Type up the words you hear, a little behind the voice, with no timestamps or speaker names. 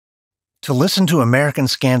To listen to American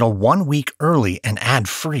Scandal 1 week early and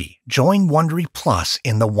ad-free, join Wondery Plus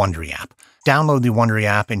in the Wondery app. Download the Wondery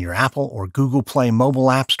app in your Apple or Google Play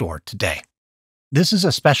mobile app store today. This is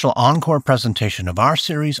a special encore presentation of our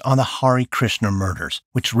series on the Hare Krishna Murders,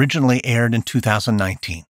 which originally aired in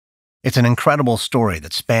 2019. It's an incredible story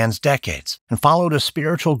that spans decades and followed a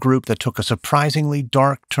spiritual group that took a surprisingly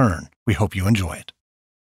dark turn. We hope you enjoy it.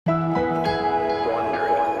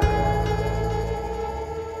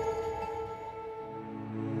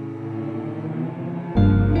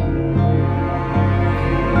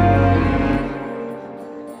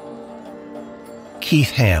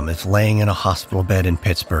 Keith Ham is laying in a hospital bed in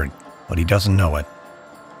Pittsburgh, but he doesn't know it.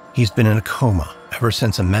 He's been in a coma ever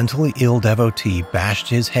since a mentally ill devotee bashed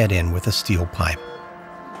his head in with a steel pipe.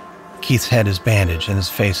 Keith's head is bandaged and his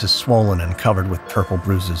face is swollen and covered with purple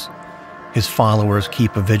bruises. His followers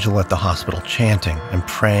keep a vigil at the hospital, chanting and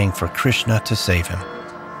praying for Krishna to save him.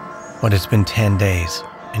 But it's been 10 days,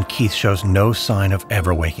 and Keith shows no sign of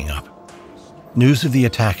ever waking up. News of the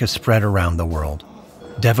attack has spread around the world.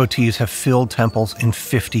 Devotees have filled temples in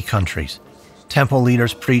 50 countries. Temple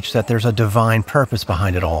leaders preach that there's a divine purpose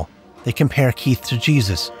behind it all. They compare Keith to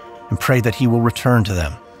Jesus and pray that he will return to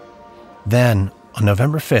them. Then, on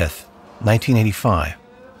November 5th, 1985,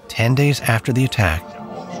 10 days after the attack,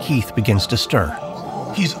 Keith begins to stir.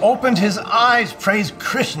 He's opened his eyes, praise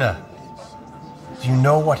Krishna. Do you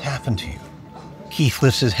know what happened to you? Keith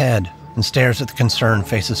lifts his head and stares at the concerned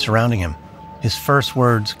faces surrounding him. His first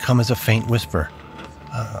words come as a faint whisper.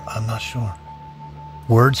 I'm not sure.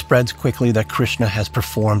 Word spreads quickly that Krishna has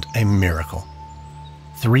performed a miracle.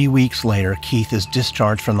 3 weeks later, Keith is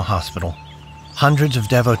discharged from the hospital. Hundreds of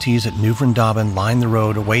devotees at New Vrindaban line the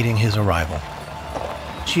road awaiting his arrival.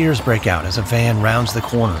 Cheers break out as a van rounds the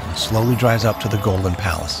corner and slowly drives up to the Golden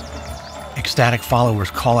Palace. Ecstatic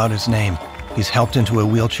followers call out his name. He's helped into a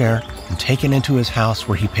wheelchair and taken into his house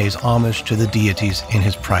where he pays homage to the deities in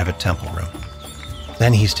his private temple room.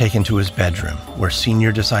 Then he's taken to his bedroom, where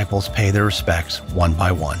senior disciples pay their respects one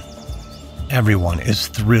by one. Everyone is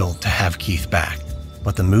thrilled to have Keith back,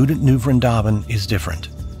 but the mood at New Vrindaban is different.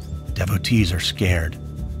 Devotees are scared.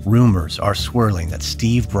 Rumors are swirling that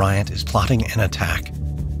Steve Bryant is plotting an attack,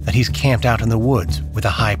 that he's camped out in the woods with a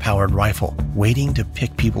high-powered rifle, waiting to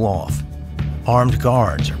pick people off. Armed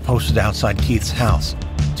guards are posted outside Keith's house.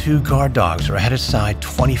 2 guard dogs are at his side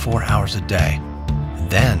 24 hours a day. And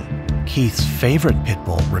then, Keith's favorite pit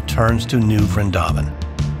bull returns to New Vrindaban.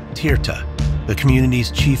 Tirtha, the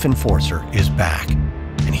community's chief enforcer, is back,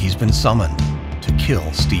 and he's been summoned to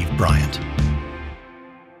kill Steve Bryant.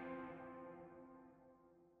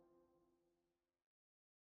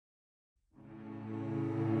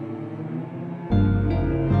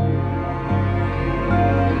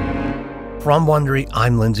 From Wondery,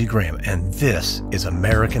 I'm Lindsay Graham, and this is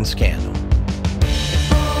American Scandal.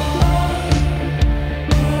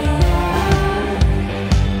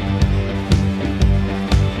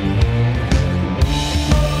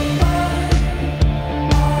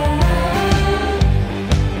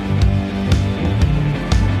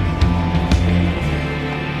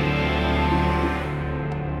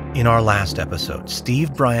 In our last episode,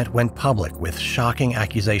 Steve Bryant went public with shocking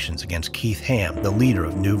accusations against Keith Ham, the leader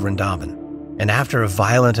of New Vrindaban. And after a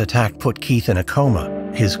violent attack put Keith in a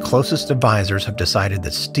coma, his closest advisors have decided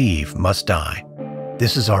that Steve must die.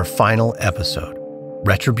 This is our final episode,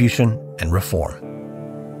 Retribution and Reform.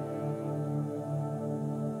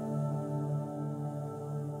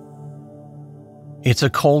 It's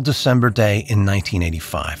a cold December day in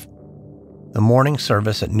 1985. The morning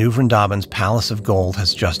service at New Vrindaban's Palace of Gold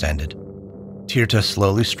has just ended. Tirtha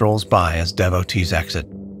slowly strolls by as devotees exit.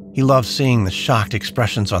 He loves seeing the shocked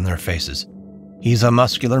expressions on their faces. He's a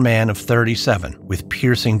muscular man of 37 with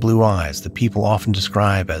piercing blue eyes that people often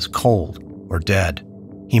describe as cold or dead.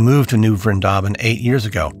 He moved to New Vrindaban 8 years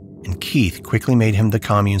ago, and Keith quickly made him the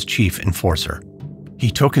commune's chief enforcer.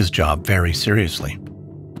 He took his job very seriously.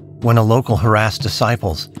 When a local harassed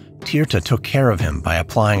disciples, Tirtha took care of him by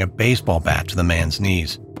applying a baseball bat to the man's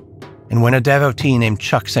knees. And when a devotee named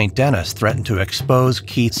Chuck St. Dennis threatened to expose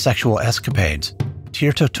Keith's sexual escapades,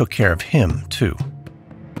 Tirtha took care of him, too.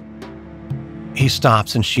 He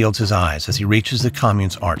stops and shields his eyes as he reaches the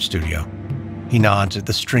commune's art studio. He nods at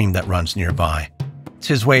the stream that runs nearby. It's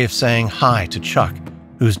his way of saying hi to Chuck,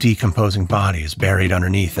 whose decomposing body is buried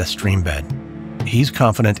underneath a stream bed. He's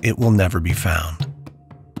confident it will never be found.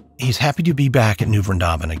 He's happy to be back at New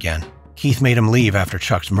Vrindaban again. Keith made him leave after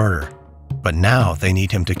Chuck's murder, but now they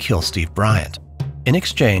need him to kill Steve Bryant. In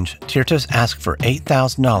exchange, Tirtha's asked for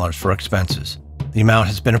 $8,000 for expenses. The amount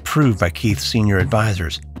has been approved by Keith's senior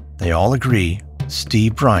advisors. They all agree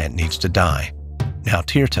Steve Bryant needs to die. Now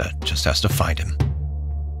Tirta just has to find him.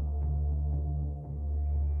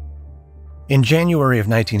 In January of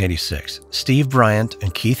 1986, Steve Bryant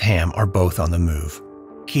and Keith Ham are both on the move.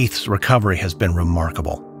 Keith's recovery has been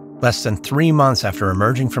remarkable. Less than 3 months after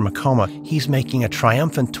emerging from a coma, he's making a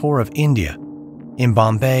triumphant tour of India. In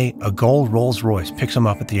Bombay, a gold Rolls-Royce picks him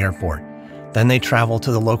up at the airport. Then they travel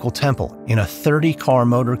to the local temple in a 30-car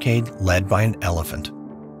motorcade led by an elephant.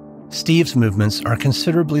 Steve's movements are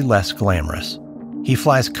considerably less glamorous. He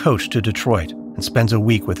flies coach to Detroit and spends a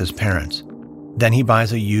week with his parents. Then he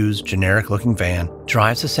buys a used, generic-looking van,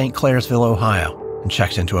 drives to St. Clairsville, Ohio, and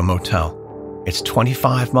checks into a motel. It's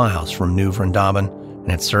 25 miles from New Vrindaban,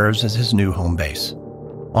 and it serves as his new home base.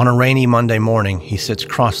 On a rainy Monday morning, he sits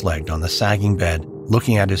cross-legged on the sagging bed,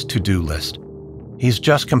 looking at his to-do list. He's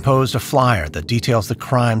just composed a flyer that details the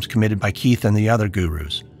crimes committed by Keith and the other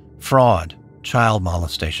gurus: fraud, child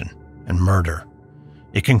molestation, and murder.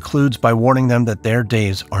 It concludes by warning them that their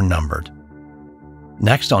days are numbered.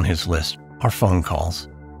 Next on his list are phone calls.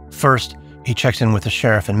 First, he checks in with the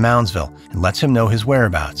sheriff in Moundsville and lets him know his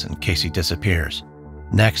whereabouts in case he disappears.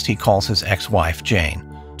 Next, he calls his ex-wife, Jane,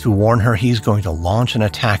 to warn her he's going to launch an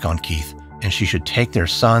attack on Keith and she should take their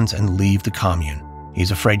sons and leave the commune.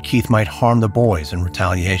 He's afraid Keith might harm the boys in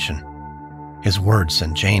retaliation. His words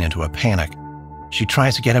send Jane into a panic. She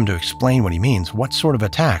tries to get him to explain what he means. What sort of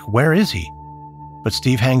attack? Where is he? But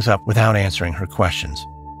Steve hangs up without answering her questions.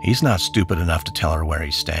 He's not stupid enough to tell her where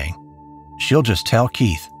he's staying. She'll just tell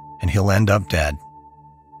Keith, and he'll end up dead.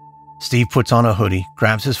 Steve puts on a hoodie,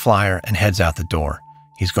 grabs his flyer, and heads out the door.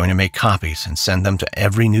 He's going to make copies and send them to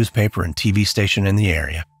every newspaper and TV station in the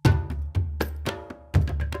area.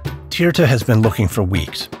 Tirta has been looking for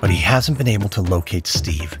weeks, but he hasn't been able to locate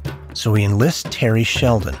Steve. So he enlists Terry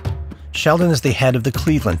Sheldon. Sheldon is the head of the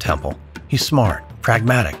Cleveland Temple. He's smart,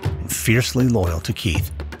 pragmatic, and fiercely loyal to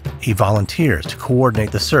Keith. He volunteers to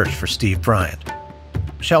coordinate the search for Steve Bryant.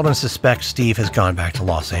 Sheldon suspects Steve has gone back to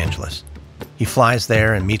Los Angeles. He flies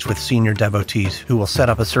there and meets with senior devotees who will set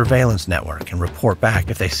up a surveillance network and report back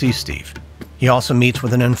if they see Steve. He also meets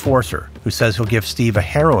with an enforcer who says he'll give Steve a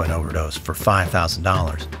heroin overdose for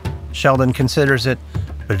 $5,000. Sheldon considers it,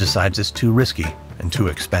 but decides it's too risky and too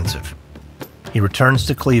expensive. He returns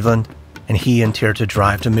to Cleveland, and he and Tirta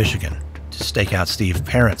drive to Michigan to stake out Steve's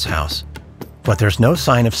parents' house. But there's no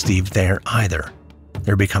sign of Steve there either.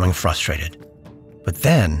 They're becoming frustrated. But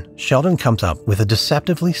then, Sheldon comes up with a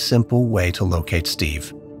deceptively simple way to locate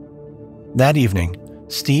Steve. That evening,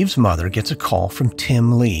 Steve's mother gets a call from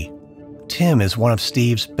Tim Lee. Tim is one of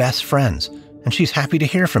Steve's best friends, and she's happy to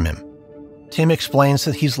hear from him. Tim explains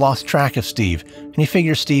that he's lost track of Steve, and he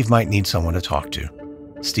figures Steve might need someone to talk to.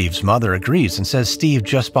 Steve's mother agrees and says Steve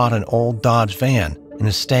just bought an old Dodge van and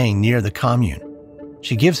is staying near the commune.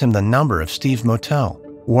 She gives him the number of Steve's motel,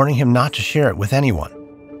 warning him not to share it with anyone.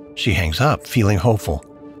 She hangs up, feeling hopeful.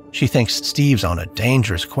 She thinks Steve's on a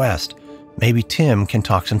dangerous quest. Maybe Tim can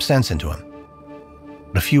talk some sense into him.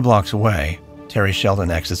 But a few blocks away, Terry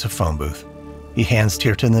Sheldon exits a phone booth. He hands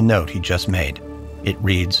Tirta the note he just made. It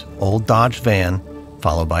reads, "Old Dodge van,"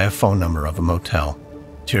 followed by a phone number of a motel.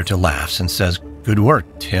 Tirta laughs and says, "Good work,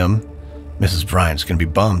 Tim. Mrs. Bryant's going to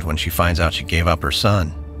be bummed when she finds out she gave up her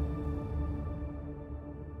son."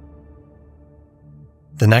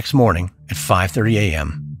 The next morning, at 5:30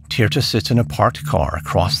 a.m., Tirta sits in a parked car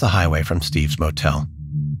across the highway from Steve's motel.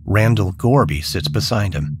 Randall Gorby sits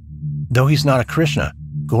beside him. Though he's not a Krishna,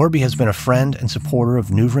 Gorby has been a friend and supporter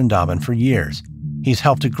of New Vrindaban for years. He's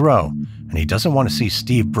helped it grow, and he doesn't want to see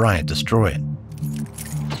Steve Bryant destroy it.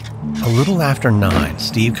 A little after 9,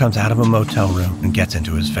 Steve comes out of a motel room and gets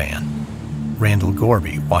into his van. Randall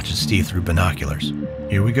Gorby watches Steve through binoculars.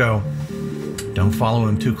 "Here we go. Don't follow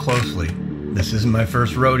him too closely. This isn't my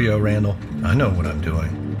first rodeo, Randall. I know what I'm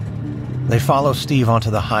doing." They follow Steve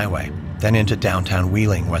onto the highway, then into downtown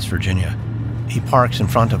Wheeling, West Virginia. He parks in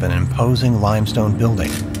front of an imposing limestone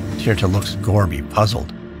building. Tirta looks at Gorby,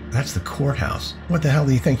 puzzled. "That's the courthouse. What the hell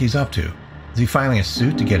do you think he's up to? Is he filing a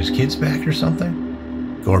suit to get his kids back or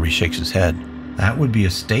something?" Gorby shakes his head. "That would be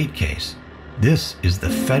a state case. This is the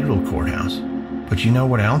federal courthouse. But you know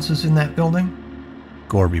what else is in that building?"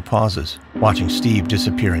 Gorby pauses, watching Steve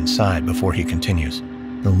disappear inside before he continues.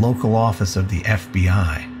 "The local office of the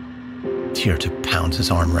FBI. Tirta pounds his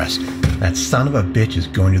armrest. "That son of a bitch is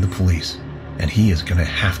going to the police, and he is going to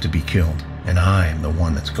have to be killed, and I am the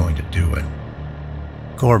one that's going to do it."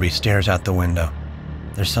 Gorby stares out the window.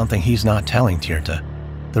 There's something he's not telling Tirta.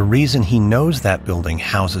 The reason he knows that building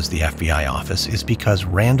houses the FBI office is because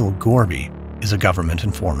Randall Gorby is a government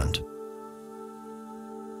informant.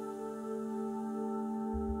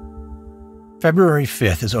 February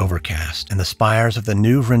 5th is overcast, and the spires of the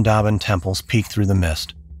new Vrindaban temples peek through the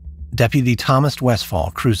mist. Deputy Thomas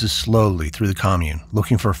Westfall cruises slowly through the commune,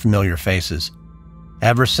 looking for familiar faces.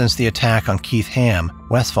 Ever since the attack on Keith Ham,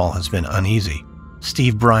 Westfall has been uneasy.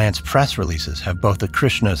 Steve Bryant's press releases have both the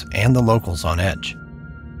Krishnas and the locals on edge.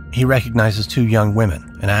 He recognizes two young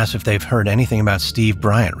women and asks if they've heard anything about Steve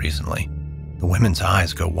Bryant recently. The women's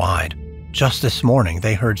eyes go wide. Just this morning,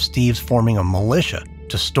 they heard Steve's forming a militia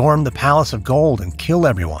to storm the Palace of Gold and kill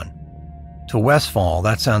everyone. To Westfall,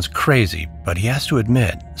 that sounds crazy, but he has to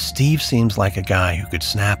admit, Steve seems like a guy who could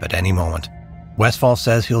snap at any moment. Westfall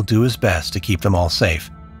says he'll do his best to keep them all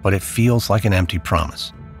safe, but it feels like an empty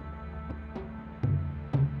promise.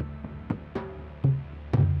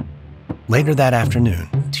 Later that afternoon,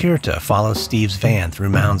 Tirta follows Steve's van through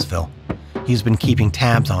Moundsville. He's been keeping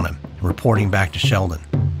tabs on him and reporting back to Sheldon.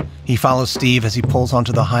 He follows Steve as he pulls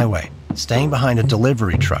onto the highway, staying behind a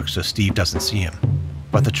delivery truck so Steve doesn't see him.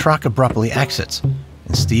 But the truck abruptly exits,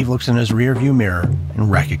 and Steve looks in his rearview mirror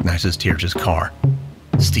and recognizes Tirta's car.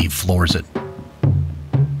 Steve floors it.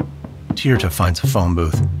 Tirta finds a phone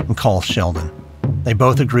booth and calls Sheldon. They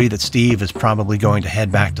both agree that Steve is probably going to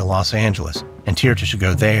head back to Los Angeles, and Tirta should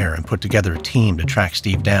go there and put together a team to track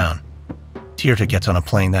Steve down. Tirta gets on a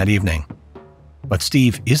plane that evening. But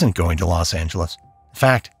Steve isn't going to Los Angeles. In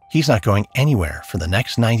fact, he's not going anywhere for the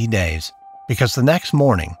next 90 days, because the next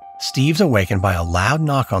morning, Steve's awakened by a loud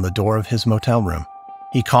knock on the door of his motel room.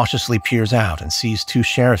 He cautiously peers out and sees two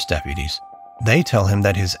sheriff's deputies. They tell him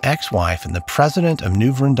that his ex-wife and the president of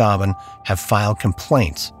New Vrindaban have filed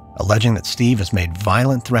complaints, alleging that Steve has made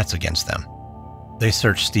violent threats against them. They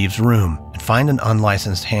search Steve's room and find an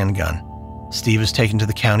unlicensed handgun. Steve is taken to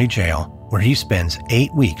the county jail, where he spends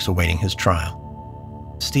 8 weeks awaiting his trial.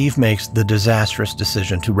 Steve makes the disastrous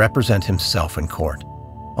decision to represent himself in court.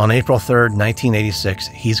 On April 3, 1986,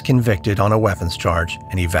 he's convicted on a weapons charge,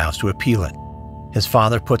 and he vows to appeal it. His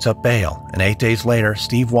father puts up bail, and 8 days later,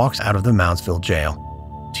 Steve walks out of the Moundsville jail.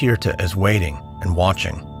 Tirta is waiting and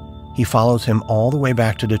watching. He follows him all the way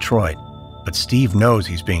back to Detroit, but Steve knows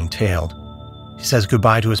he's being tailed. He says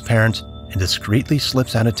goodbye to his parents and discreetly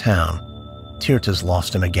slips out of town. Tirta's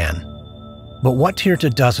lost him again. But what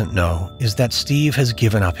Tirta doesn't know is that Steve has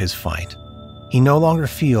given up his fight. He no longer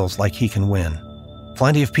feels like he can win.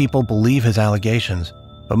 Plenty of people believe his allegations,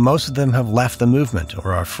 but most of them have left the movement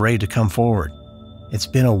or are afraid to come forward. It's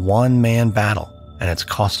been a one-man battle, and it's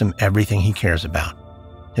cost him everything he cares about: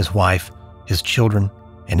 his wife, his children,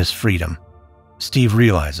 and his freedom. Steve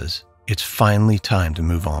realizes it's finally time to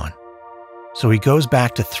move on. So he goes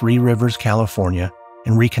back to Three Rivers, California,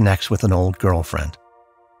 and reconnects with an old girlfriend.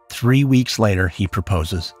 3 weeks later, he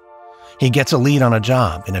proposes. He gets a lead on a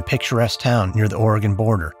job in a picturesque town near the Oregon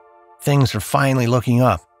border. Things are finally looking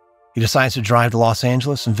up. He decides to drive to Los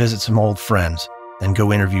Angeles and visit some old friends, then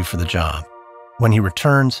go interview for the job. When he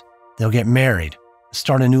returns, they'll get married,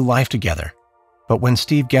 start a new life together. But when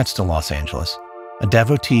Steve gets to Los Angeles, a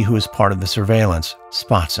devotee who is part of the surveillance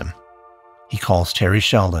spots him. He calls Terry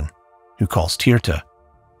Sheldon, who calls Tirta,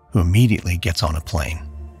 who immediately gets on a plane.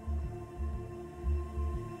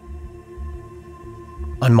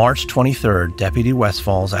 On March 23rd, Deputy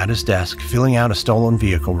Westfall's at his desk filling out a stolen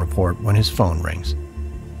vehicle report when his phone rings.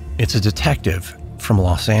 It's a detective from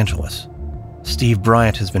Los Angeles. Steve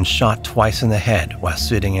Bryant has been shot twice in the head while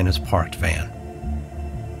sitting in his parked van.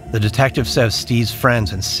 The detective says Steve's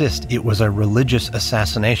friends insist it was a religious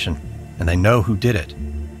assassination, and they know who did it.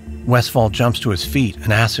 Westfall jumps to his feet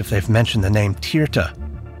and asks if they've mentioned the name Tirta.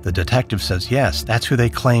 The detective says yes, that's who they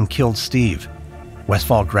claim killed Steve.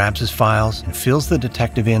 Westfall grabs his files and fills the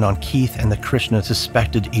detective in on Keith and the Krishna's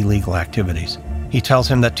suspected illegal activities. He tells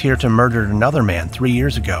him that Tirta murdered another man 3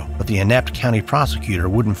 years ago, but the inept county prosecutor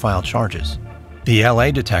wouldn't file charges. The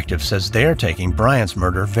LA detective says they're taking Bryant's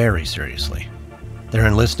murder very seriously. They're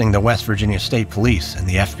enlisting the West Virginia State Police and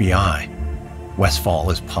the FBI. Westfall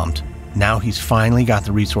is pumped. Now he's finally got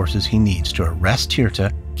the resources he needs to arrest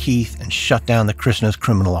Tirta, Keith, and shut down the Krishna's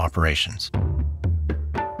criminal operations.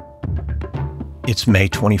 It's May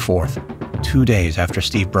 24th, 2 days after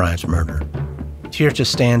Steve Bryant's murder. Tirta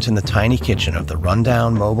stands in the tiny kitchen of the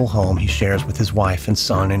rundown mobile home he shares with his wife and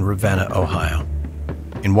son in Ravenna, Ohio.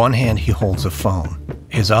 In one hand, he holds a phone.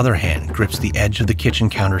 His other hand grips the edge of the kitchen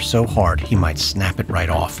counter so hard he might snap it right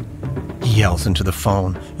off. He yells into the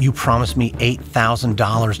phone, "You promised me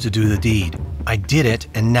 $8,000 to do the deed. I did it,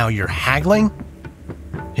 and now you're haggling?"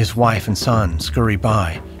 His wife and son scurry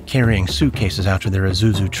by, carrying suitcases after their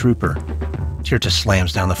Isuzu trooper. Tirta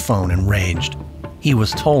slams down the phone, enraged. He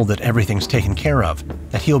was told that everything's taken care of,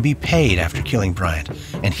 that he'll be paid after killing Bryant,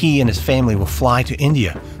 and he and his family will fly to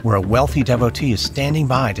India, where a wealthy devotee is standing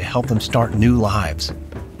by to help them start new lives.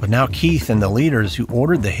 But now Keith and the leaders who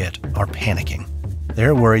ordered the hit are panicking.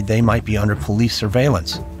 They're worried they might be under police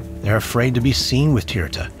surveillance. They're afraid to be seen with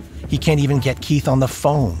Tirtha. He can't even get Keith on the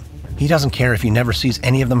phone. He doesn't care if he never sees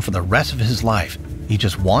any of them for the rest of his life. He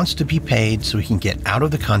just wants to be paid so he can get out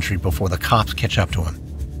of the country before the cops catch up to him.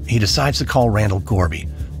 He decides to call Randall Gorby,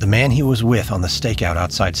 the man he was with on the stakeout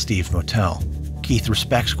outside Steve's motel. Keith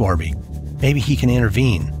respects Gorby. Maybe he can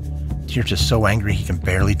intervene. Tirtha's so angry he can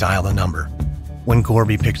barely dial the number. When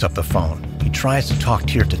Gorby picks up the phone, he tries to talk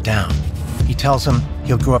Tirtha down. He tells him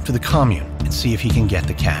he'll go up to the commune and see if he can get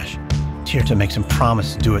the cash. Tirtha makes him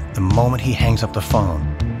promise to do it the moment he hangs up the phone.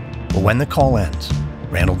 But when the call ends,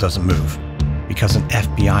 Randall doesn't move because an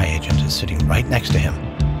FBI agent is sitting right next to him,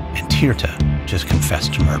 and Tirtha just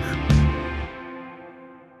confessed to murder.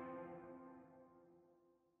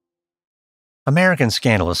 American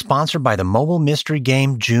Scandal is sponsored by the mobile mystery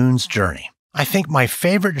game June's Journey. I think my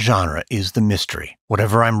favorite genre is the mystery.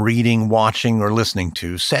 Whatever I'm reading, watching, or listening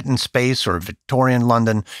to, set in space or Victorian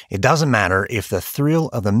London, it doesn't matter if the thrill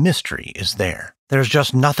of the mystery is there. There's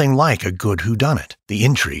just nothing like a good whodunit. The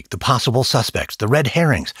intrigue, the possible suspects, the red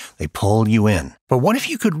herrings, they pull you in. But what if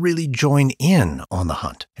you could really join in on the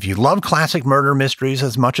hunt? If you love classic murder mysteries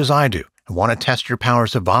as much as I do, and want to test your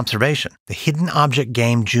powers of observation, the hidden object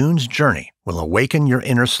game June's Journey will awaken your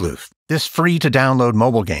inner sleuth. This free-to-download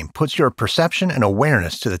mobile game puts your perception and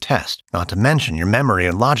awareness to the test, not to mention your memory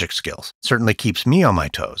and logic skills. It certainly keeps me on my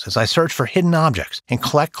toes as I search for hidden objects and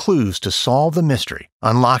collect clues to solve the mystery,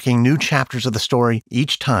 unlocking new chapters of the story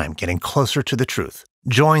each time, getting closer to the truth.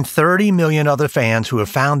 Join 30 million other fans who have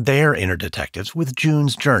found their inner detectives with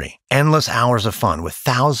June's Journey. Endless hours of fun with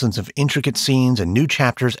thousands of intricate scenes and new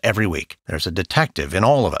chapters every week. There's a detective in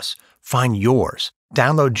all of us. Find yours.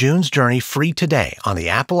 Download June's Journey free today on the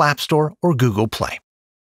Apple App Store or Google Play.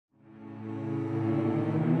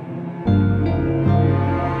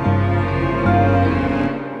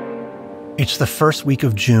 It's the first week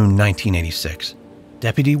of June 1986.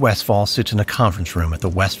 Deputy Westfall sits in a conference room at the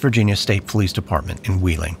West Virginia State Police Department in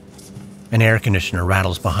Wheeling. An air conditioner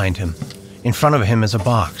rattles behind him. In front of him is a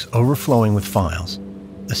box overflowing with files.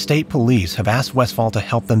 The state police have asked Westfall to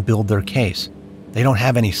help them build their case. They don't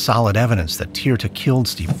have any solid evidence that Tirtha killed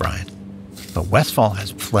Steve Bryant. But Westfall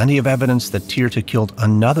has plenty of evidence that Tirtha killed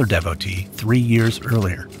another devotee 3 years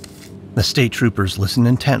earlier. The state troopers listen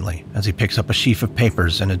intently as he picks up a sheaf of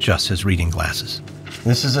papers and adjusts his reading glasses.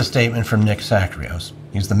 This is a statement from Nick Sacrios.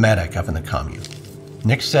 He's the medic up in the commune.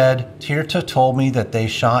 Nick said, Tirtha told me that they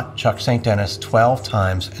shot Chuck St. Dennis 12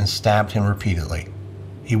 times and stabbed him repeatedly.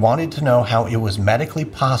 He wanted to know how it was medically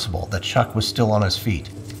possible that Chuck was still on his feet.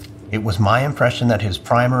 It was my impression that his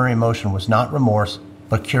primary emotion was not remorse,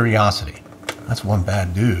 but curiosity. That's one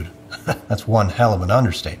bad dude. That's one hell of an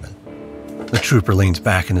understatement. The trooper leans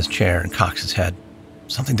back in his chair and cocks his head.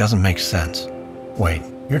 Something doesn't make sense. Wait,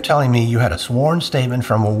 you're telling me you had a sworn statement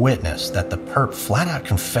from a witness that the perp flat out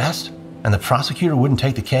confessed and the prosecutor wouldn't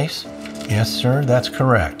take the case? Yes, sir, that's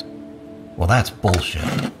correct. Well, that's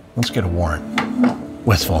bullshit. Let's get a warrant.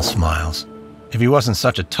 Westfall smiles. If he wasn't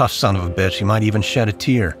such a tough son of a bitch, he might even shed a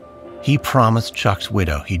tear. He promised Chuck's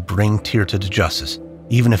widow he'd bring Tirtha to justice,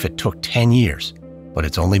 even if it took 10 years. But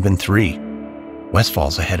it's only been 3.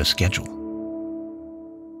 Westfall's ahead of schedule.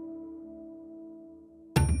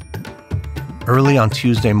 Early on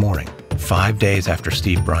Tuesday morning, 5 days after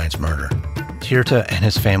Steve Bryant's murder, Tirtha and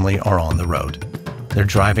his family are on the road. They're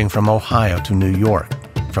driving from Ohio to New York.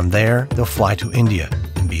 From there, they'll fly to India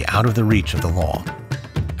and be out of the reach of the law.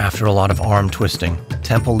 After a lot of arm twisting,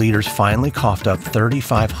 temple leaders finally coughed up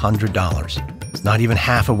 $3,500. It's not even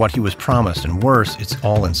half of what he was promised, and worse, it's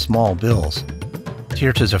all in small bills.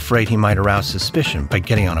 Tirtha's afraid he might arouse suspicion by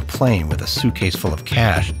getting on a plane with a suitcase full of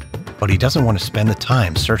cash, but he doesn't want to spend the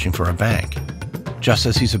time searching for a bank. Just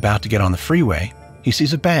as he's about to get on the freeway, he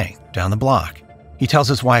sees a bank down the block. He tells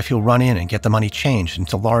his wife he'll run in and get the money changed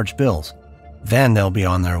into large bills. Then they'll be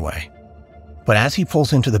on their way. But as he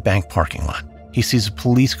pulls into the bank parking lot, he sees a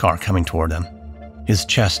police car coming toward him. His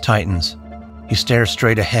chest tightens. He stares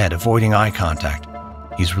straight ahead, avoiding eye contact.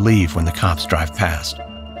 He's relieved when the cops drive past.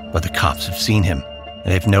 But the cops have seen him, and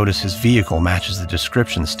they've noticed his vehicle matches the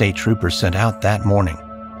description the state troopers sent out that morning.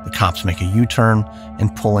 The cops make a U-turn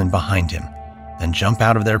and pull in behind him, then jump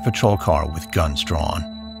out of their patrol car with guns drawn.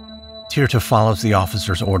 Tirtha follows the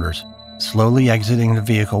officer's orders, slowly exiting the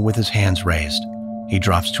vehicle with his hands raised. He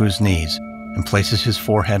drops to his knees and places his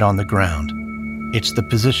forehead on the ground. It's the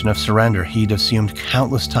position of surrender he'd assumed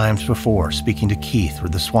countless times before speaking to Keith or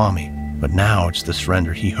the Swami. but now it's the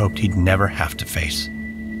surrender he hoped he'd never have to face.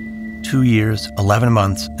 2 years, 11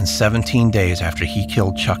 months, and 17 days after he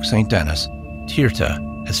killed Chuck St. Dennis,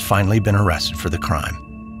 Tirta has finally been arrested for the crime.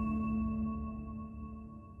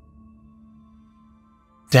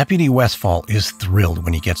 Deputy Westfall is thrilled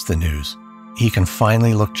when he gets the news. He can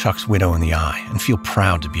finally look Chuck's widow in the eye and feel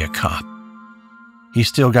proud to be a cop. He's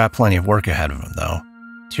still got plenty of work ahead of him, though.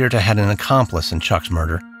 Tirta had an accomplice in Chuck's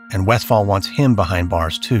murder, and Westfall wants him behind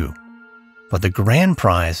bars too. But the grand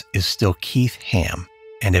prize is still Keith Ham,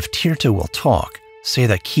 and if Tirta will talk, say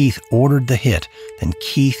that Keith ordered the hit, then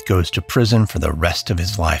Keith goes to prison for the rest of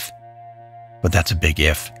his life. But that's a big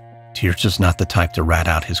if. Tirta's not the type to rat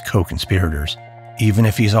out his co-conspirators, even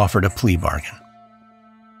if he's offered a plea bargain.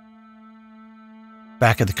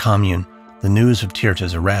 Back at the commune, the news of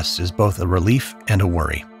Tirta's arrest is both a relief and a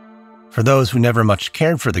worry. For those who never much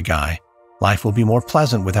cared for the guy, life will be more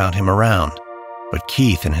pleasant without him around. But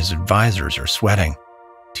Keith and his advisors are sweating.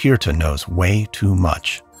 Tirta knows way too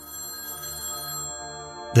much.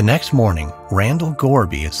 The next morning, Randall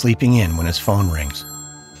Gorby is sleeping in when his phone rings.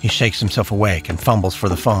 He shakes himself awake and fumbles for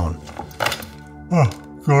the phone. Oh,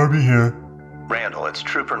 Gorby here. Randall, it's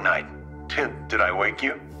Trooper Knight. Did I wake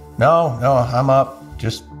you? No, I'm up.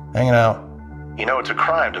 Just hanging out. You know it's a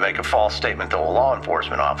crime to make a false statement to a law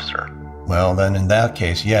enforcement officer. Well, then in that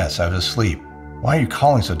case, yes, I was asleep. Why are you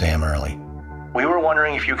calling so damn early? We were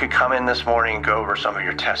wondering if you could come in this morning and go over some of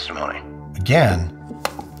your testimony. Again?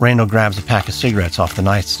 Randall grabs a pack of cigarettes off the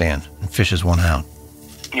nightstand and fishes one out.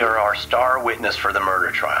 You're our star witness for the murder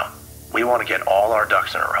trial. We want to get all our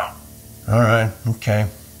ducks in a row. All right, okay,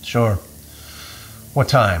 sure. What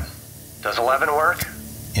time? Does 11 work?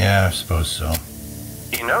 Yeah, I suppose so.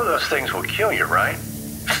 You know those things will kill you, right?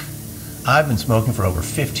 I've been smoking for over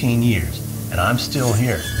 15 years, and I'm still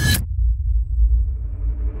here.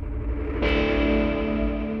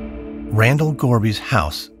 Randall Gorby's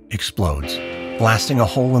house explodes, blasting a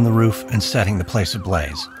hole in the roof and setting the place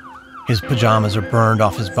ablaze. His pajamas are burned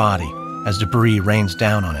off his body as debris rains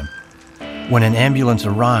down on him. When an ambulance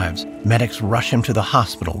arrives, medics rush him to the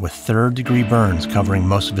hospital with third-degree burns covering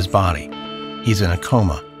most of his body. He's in a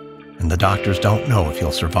coma, and the doctors don't know if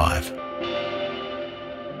he'll survive.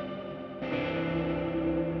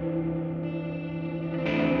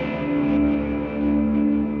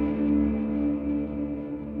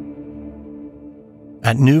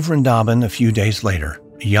 At New Vrindaban a few days later,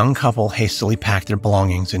 a young couple hastily pack their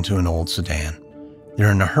belongings into an old sedan.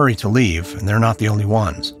 They're in a hurry to leave, and they're not the only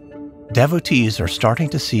ones. Devotees are starting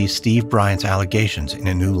to see Steve Bryant's allegations in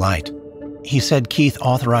a new light. He said Keith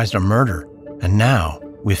authorized a murder, and now,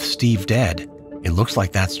 with Steve dead, it looks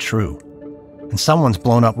like that's true. And someone's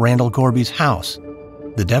blown up Randall Gorby's house.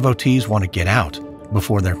 The devotees want to get out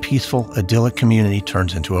before their peaceful, idyllic community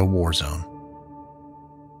turns into a war zone.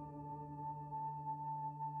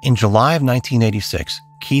 In July of 1986,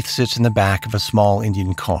 Keith sits in the back of a small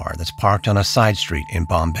Indian car that's parked on a side street in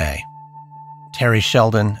Bombay. Terry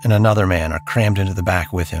Sheldon and another man are crammed into the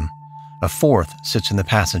back with him. A fourth sits in the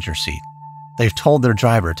passenger seat. They've told their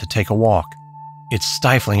driver to take a walk. It's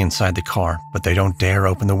stifling inside the car, but they don't dare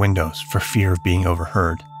open the windows for fear of being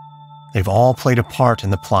overheard. They've all played a part in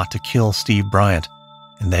the plot to kill Steve Bryant,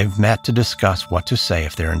 and they've met to discuss what to say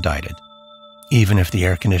if they're indicted. Even if the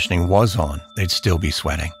air conditioning was on, they'd still be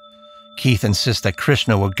sweating. Keith insists that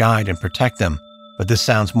Krishna will guide and protect them, but this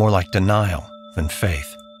sounds more like denial than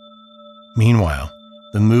faith. Meanwhile,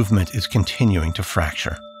 the movement is continuing to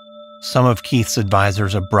fracture. Some of Keith's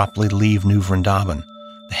advisors abruptly leave New Vrindaban.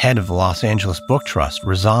 The head of the Los Angeles Book Trust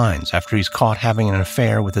resigns after he's caught having an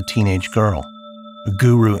affair with a teenage girl. A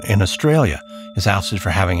guru in Australia is ousted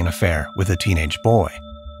for having an affair with a teenage boy.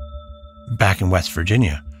 Back in West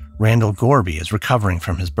Virginia, Randall Gorby is recovering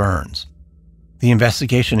from his burns. The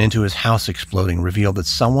investigation into his house exploding revealed that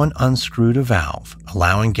someone unscrewed a valve,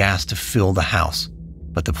 allowing gas to fill the house,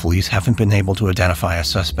 but the police haven't been able to identify a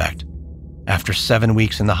suspect. After 7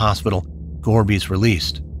 weeks in the hospital, Gorby's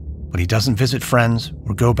released, but he doesn't visit friends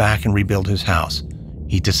or go back and rebuild his house.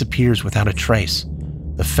 He disappears without a trace.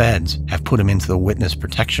 The feds have put him into the witness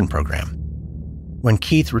protection program. When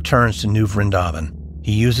Keith returns to New Vrindaban,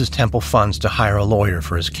 he uses temple funds to hire a lawyer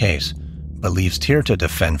for his case, but leaves Tirta to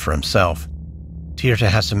fend for himself. Tirta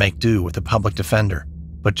has to make do with a public defender,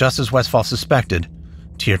 but just as Westfall suspected,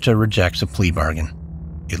 Tirta rejects a plea bargain.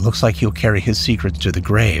 It looks like he'll carry his secrets to the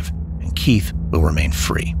grave, and Keith will remain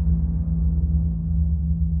free.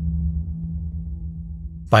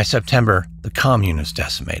 By September, the commune is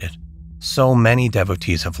decimated. So many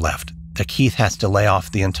devotees have left that Keith has to lay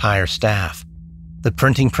off the entire staff. The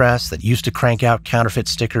printing press that used to crank out counterfeit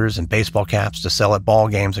stickers and baseball caps to sell at ball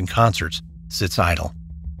games and concerts sits idle.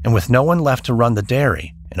 And with no one left to run the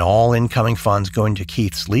dairy and all incoming funds going to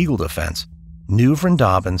Keith's legal defense, New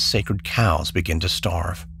Vrindaban's sacred cows begin to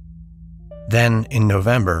starve. Then, in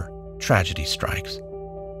November, tragedy strikes.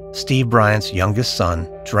 Steve Bryant's youngest son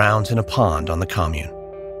drowns in a pond on the commune.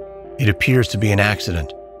 It appears to be an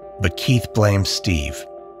accident, but Keith blames Steve.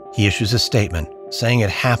 He issues a statement saying it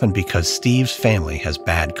happened because Steve's family has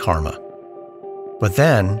bad karma. But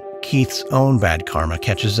then, Keith's own bad karma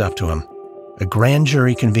catches up to him. A grand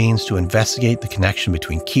jury convenes to investigate the connection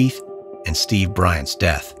between Keith and Steve Bryant's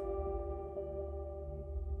death.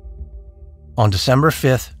 On December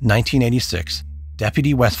 5, 1986,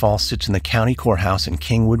 Deputy Westfall sits in the county courthouse in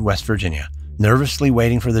Kingwood, West Virginia, nervously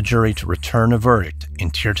waiting for the jury to return a verdict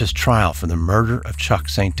in Tirta's trial for the murder of Chuck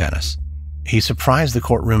St. Dennis. He's surprised the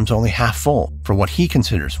courtroom's only half full for what he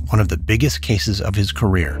considers one of the biggest cases of his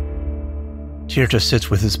career. Tirta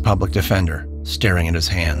sits with his public defender, staring at his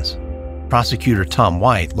hands. Prosecutor Tom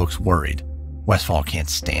White looks worried. Westfall can't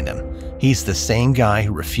stand him. He's the same guy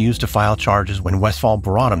who refused to file charges when Westfall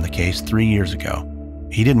brought him the case 3 years ago.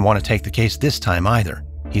 He didn't want to take the case this time either.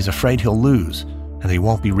 He's afraid he'll lose and he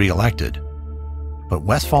won't be reelected. But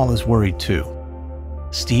Westfall is worried too.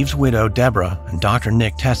 Steve's widow, Deborah, and Dr.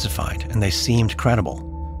 Nick testified, and they seemed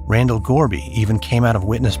credible. Randall Gorby even came out of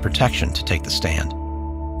witness protection to take the stand.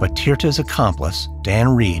 But Tirta's accomplice, Dan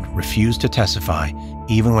Reed, refused to testify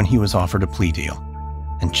even when he was offered a plea deal.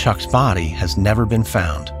 And Chuck's body has never been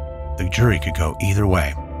found. The jury could go either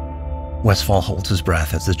way. Westfall holds his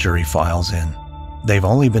breath as the jury files in. They've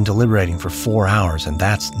only been deliberating for 4 hours, and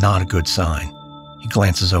that's not a good sign. He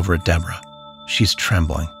glances over at Deborah. She's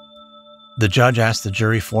trembling. The judge asks the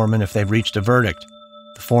jury foreman if they've reached a verdict.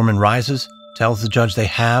 The foreman rises, tells the judge they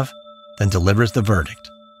have, then delivers the verdict.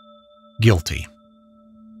 Guilty.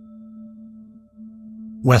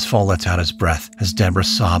 Westfall lets out his breath as Deborah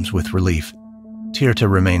sobs with relief. Tirta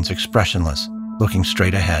remains expressionless, looking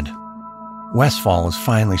straight ahead. Westfall is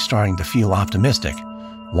finally starting to feel optimistic.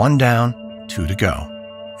 1 down, 2 to go.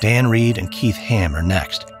 Dan Reed and Keith Ham are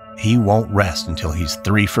next. He won't rest until he's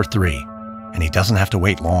 3 for 3, and he doesn't have to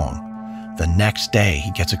wait long. The next day,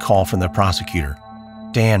 he gets a call from the prosecutor.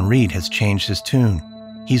 Dan Reed has changed his tune.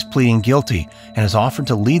 He's pleading guilty and has offered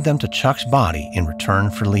to lead them to Chuck's body in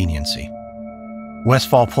return for leniency.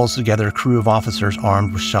 Westfall pulls together a crew of officers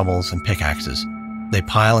armed with shovels and pickaxes. They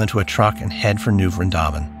pile into a truck and head for New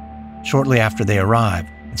Vrindaban. Shortly after they arrive,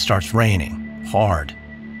 it starts raining, hard.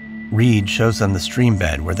 Reed shows them the stream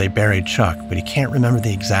bed where they buried Chuck, but he can't remember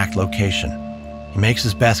the exact location. He makes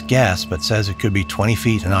his best guess, but says it could be 20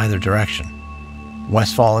 feet in either direction.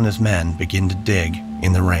 Westfall and his men begin to dig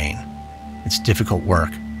in the rain. It's difficult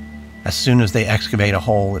work. As soon as they excavate a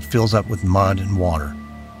hole, it fills up with mud and water.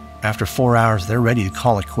 After 4 hours, they're ready to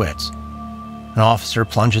call it quits. An officer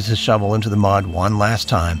plunges his shovel into the mud one last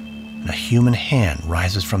time, and a human hand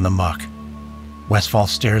rises from the muck. Westfall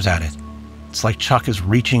stares at it. It's like Chuck is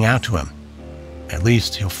reaching out to him. At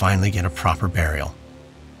least he'll finally get a proper burial.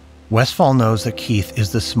 Westfall knows that Keith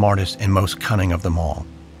is the smartest and most cunning of them all.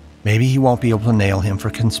 Maybe he won't be able to nail him for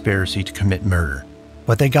conspiracy to commit murder,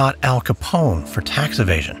 but they got Al Capone for tax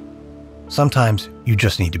evasion. Sometimes you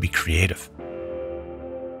just need to be creative.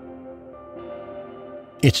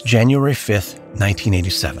 It's January 5th,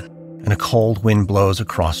 1987, and a cold wind blows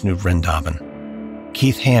across New Vrindaban.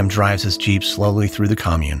 Keith Ham drives his Jeep slowly through the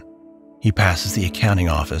commune. He passes the accounting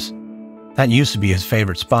office. That used to be his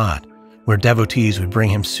favorite spot, where devotees would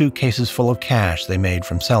bring him suitcases full of cash they made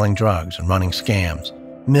from selling drugs and running scams,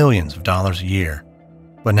 millions of dollars a year.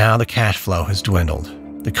 But now the cash flow has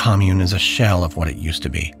dwindled. The commune is a shell of what it used to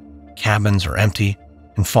be. Cabins are empty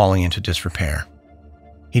and falling into disrepair.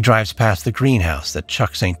 He drives past the greenhouse that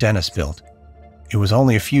Chuck St. Dennis built. It was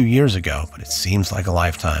only a few years ago, but it seems like a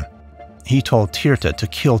lifetime. He told Tirta to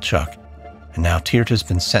kill Chuck, and now Tirta's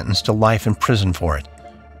been sentenced to life in prison for it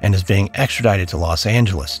and is being extradited to Los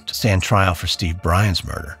Angeles to stand trial for Steve Bryant's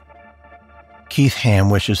murder. Keith Ham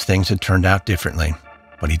wishes things had turned out differently,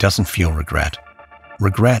 but he doesn't feel regret.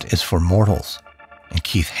 Regret is for mortals, and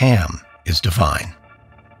Keith Ham is divine.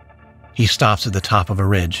 He stops at the top of a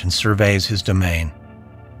ridge and surveys his domain.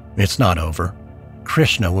 It's not over.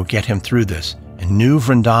 Krishna will get him through this, and New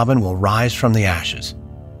Vrindaban will rise from the ashes.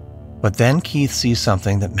 But then Keith sees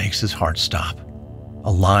something that makes his heart stop.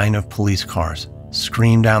 A line of police cars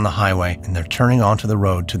scream down the highway, and they're turning onto the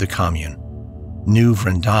road to the commune. New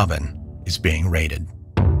Vrindaban is being raided.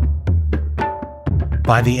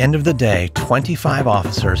 By the end of the day, 25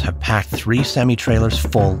 officers have packed 3 semi-trailers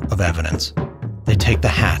full of evidence. They take the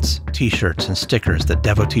hats, t-shirts, and stickers that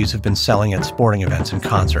devotees have been selling at sporting events and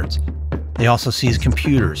concerts. They also seize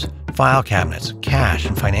computers, file cabinets, cash,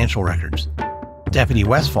 and financial records. Deputy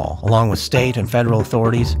Westfall, along with state and federal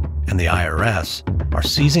authorities and the IRS, are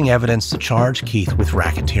seizing evidence to charge Keith with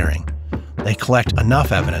racketeering. They collect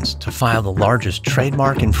enough evidence to file the largest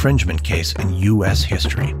trademark infringement case in U.S.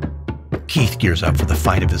 history. Keith gears up for the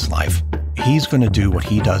fight of his life. He's going to do what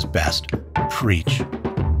he does best, preach.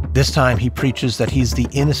 This time he preaches that he's the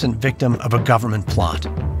innocent victim of a government plot.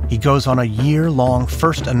 He goes on a year-long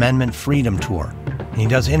First Amendment freedom tour, and he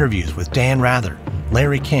does interviews with Dan Rather,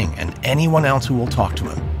 Larry King, and anyone else who will talk to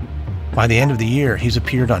him. By the end of the year, he's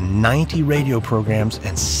appeared on 90 radio programs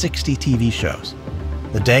and 60 TV shows.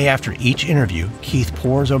 The day after each interview, Keith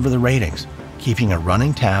pores over the ratings, keeping a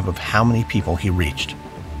running tab of how many people he reached.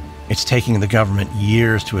 It's taking the government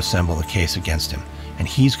years to assemble a case against him, and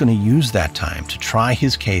he's going to use that time to try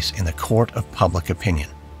his case in the court of public opinion.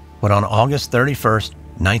 But on August 31st,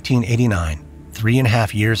 1989,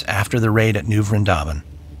 3.5 years after the raid at New Vrindaban,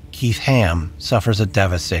 Keith Ham suffers a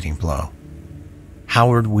devastating blow.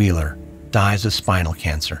 Howard Wheeler dies of spinal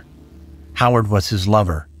cancer. Howard was his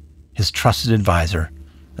lover, his trusted advisor,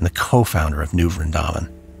 and the co-founder of New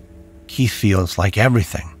Vrindaban. Keith feels like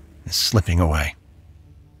everything is slipping away.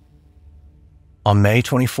 On May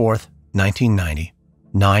 24th, 1990,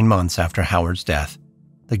 9 months after Howard's death,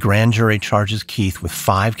 the grand jury charges Keith with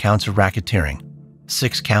 5 counts of racketeering,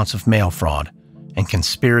 6 counts of mail fraud, and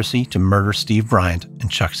conspiracy to murder Steve Bryant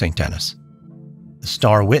and Chuck St. Dennis. The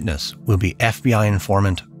star witness will be FBI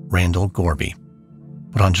informant Randall Gorby.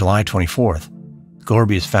 But on July 24th,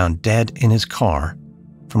 Gorby is found dead in his car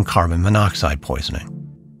from carbon monoxide poisoning.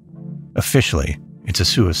 Officially, it's a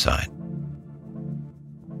suicide.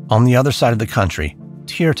 On the other side of the country,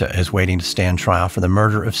 Tirta is waiting to stand trial for the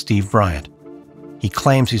murder of Steve Bryant. He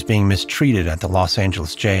claims he's being mistreated at the Los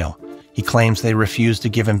Angeles jail. He claims they refused to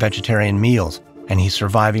give him vegetarian meals, and he's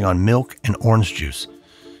surviving on milk and orange juice.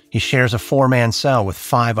 He shares a 4-man cell with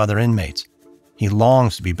 5 other inmates. He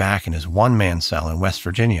longs to be back in his 1-man cell in West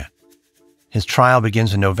Virginia. His trial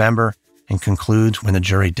begins in November and concludes when the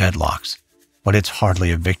jury deadlocks. But it's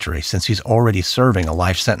hardly a victory since he's already serving a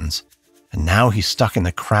life sentence, and now he's stuck in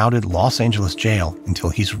the crowded Los Angeles jail until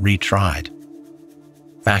he's retried.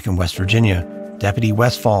 Back in West Virginia, Deputy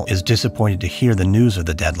Westfall is disappointed to hear the news of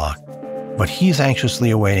the deadlock, but he's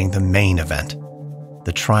anxiously awaiting the main event,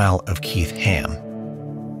 the trial of Keith Ham.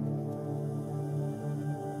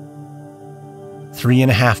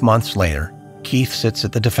 3.5 months later, Keith sits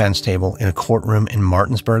at the defense table in a courtroom in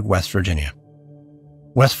Martinsburg, West Virginia.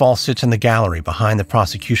 Westfall sits in the gallery behind the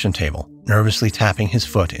prosecution table, nervously tapping his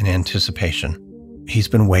foot in anticipation. He's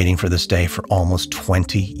been waiting for this day for almost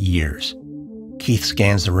 20 years. Keith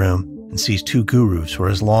scans the room and sees 2 gurus who are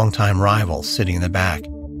his longtime rivals sitting in the back.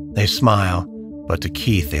 They smile, but to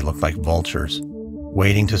Keith they look like vultures,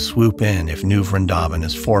 waiting to swoop in if New Vrindaban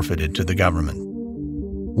is forfeited to the government.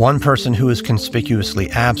 One person who is conspicuously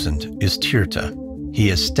absent is Tirta. He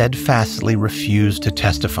has steadfastly refused to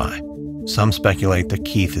testify. Some speculate that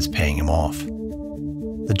Keith is paying him off.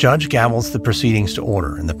 The judge gavels the proceedings to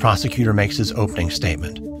order, and the prosecutor makes his opening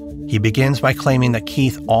statement. He begins by claiming that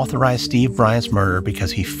Keith authorized Steve Bryant's murder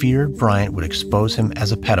because he feared Bryant would expose him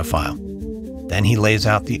as a pedophile. Then he lays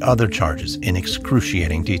out the other charges in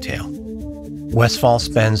excruciating detail. Westfall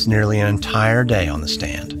spends nearly an entire day on the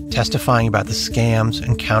stand, testifying about the scams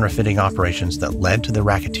and counterfeiting operations that led to the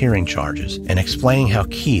racketeering charges and explaining how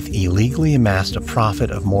Keith illegally amassed a profit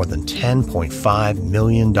of more than $10.5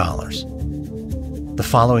 million. The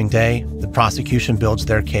following day, the prosecution builds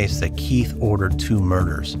their case that Keith ordered 2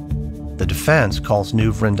 murders. The defense calls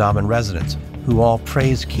New Vrindaban residents, who all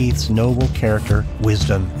praise Keith's noble character,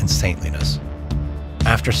 wisdom, and saintliness.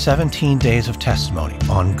 After 17 days of testimony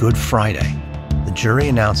on Good Friday, the jury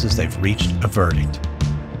announces they've reached a verdict.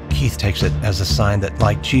 Keith takes it as a sign that,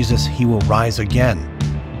 like Jesus, he will rise again.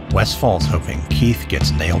 Westfall's hoping Keith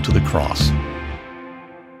gets nailed to the cross.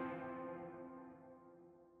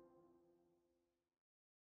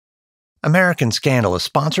 American Scandal is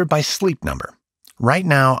sponsored by Sleep Number. Right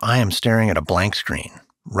now, I am staring at a blank screen,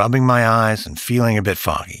 rubbing my eyes and feeling a bit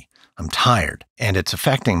foggy. I'm tired, and it's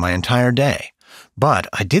affecting my entire day. But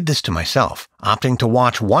I did this to myself, opting to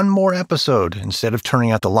watch 1 more episode instead of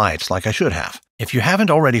turning out the lights like I should have. If you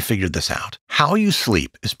haven't already figured this out, how you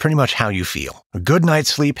sleep is pretty much how you feel. A good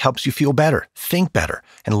night's sleep helps you feel better, think better,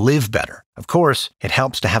 and live better. Of course, it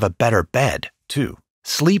helps to have a better bed, too.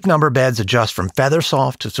 Sleep Number beds adjust from feather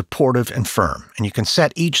soft to supportive and firm, and you can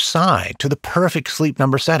set each side to the perfect Sleep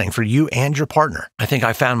Number setting for you and your partner. I think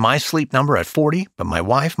I found my Sleep Number at 40, but my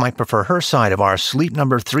wife might prefer her side of our Sleep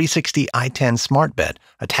Number 360 i10 smart bed,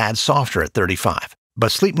 a tad softer at 35.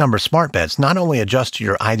 But Sleep Number smart beds not only adjust to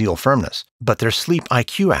your ideal firmness, but their Sleep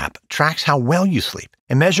IQ app tracks how well you sleep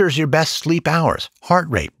and measures your best sleep hours, heart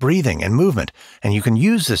rate, breathing, and movement, and you can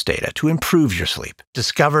use this data to improve your sleep.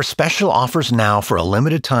 Discover special offers now for a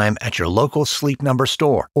limited time at your local Sleep Number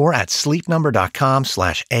store or at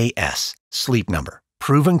sleepnumber.com/AS. Sleep Number.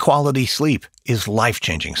 Proven quality sleep is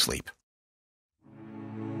life-changing sleep.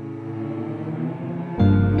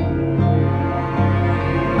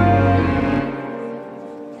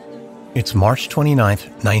 It's March 29th,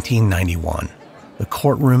 1991. The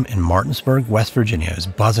courtroom in Martinsburg, West Virginia is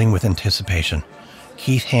buzzing with anticipation.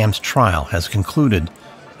 Keith Ham's trial has concluded,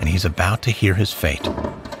 and he's about to hear his fate.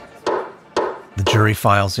 The jury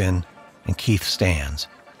files in, and Keith stands,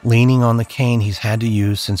 leaning on the cane he's had to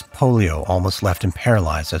use since polio almost left him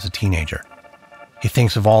paralyzed as a teenager. He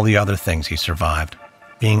thinks of all the other things he survived: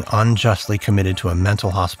 being unjustly committed to a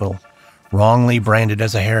mental hospital, wrongly branded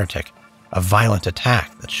as a heretic, a violent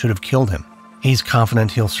attack that should have killed him. He's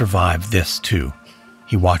confident he'll survive this, too.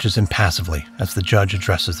 He watches impassively as the judge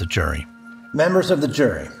addresses the jury. Members of the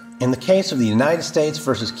jury, in the case of the United States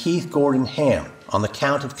versus Keith Gordon Ham, on the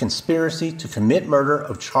count of conspiracy to commit murder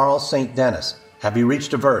of Charles St. Dennis, have you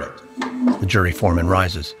reached a verdict? The jury foreman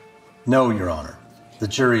rises. No, Your Honor. The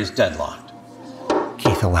jury is deadlocked.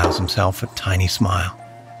 Keith allows himself a tiny smile.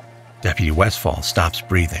 Deputy Westfall stops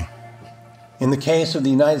breathing. In the case of the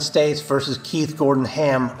United States versus Keith Gordon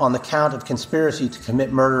Ham on the count of conspiracy to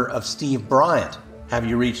commit murder of Steve Bryant, have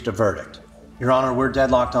you reached a verdict? Your Honor, we're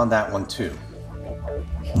deadlocked on that one too.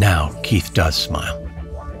 Now, Keith does smile.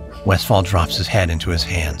 Westfall drops his head into his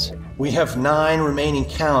hands. We have 9 remaining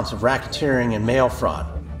counts of racketeering and mail fraud.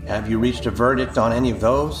 Have you reached a verdict on any of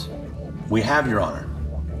those? We have, Your Honor.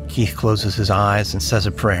 Keith closes his eyes and says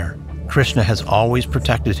a prayer. Krishna has always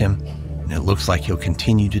protected him, and it looks like he'll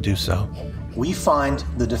continue to do so. We find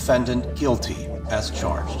the defendant guilty as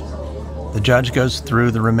charged. The judge goes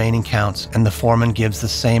through the remaining counts, and the foreman gives the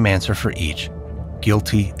same answer for each: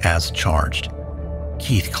 guilty as charged.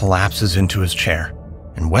 Keith collapses into his chair,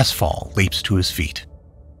 and Westfall leaps to his feet.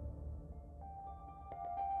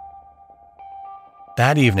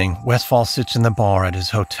 That evening, Westfall sits in the bar at his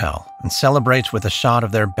hotel and celebrates with a shot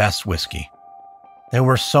of their best whiskey. There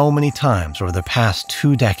were so many times over the past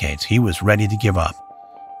 2 decades he was ready to give up.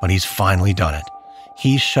 But he's finally done it.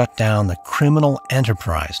 He's shut down the criminal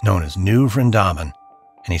enterprise known as New Vrindaban,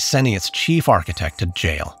 and he's sending its chief architect to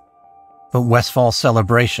jail. But Westfall's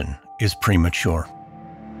celebration is premature.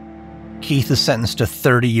 Keith is sentenced to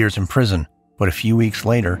 30 years in prison, but a few weeks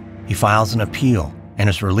later, he files an appeal and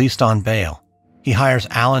is released on bail. He hires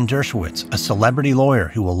Alan Dershowitz, a celebrity lawyer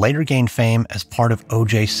who will later gain fame as part of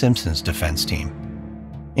O.J. Simpson's defense team.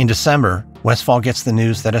 In December, Westfall gets the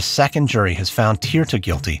news that a second jury has found Tirta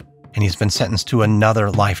guilty, and he's been sentenced to another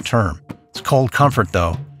life term. It's cold comfort,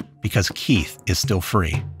 though, because Keith is still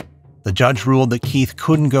free. The judge ruled that Keith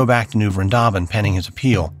couldn't go back to New Vrindaban pending his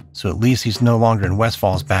appeal, so at least he's no longer in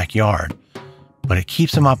Westfall's backyard. But it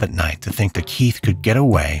keeps him up at night to think that Keith could get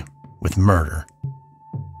away with murder.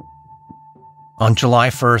 On July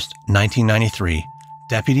 1st, 1993,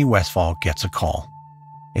 Deputy Westfall gets a call.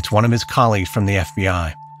 It's one of his colleagues from the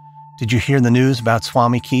FBI. Did you hear the news about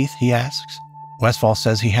Swami Keith? He asks. Westfall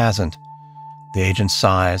says he hasn't. The agent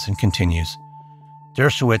sighs and continues.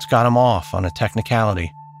 Dershowitz got him off on a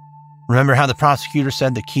technicality. Remember how the prosecutor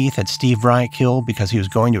said that Keith had Steve Bryant killed because he was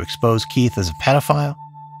going to expose Keith as a pedophile?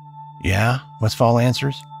 Yeah, Westfall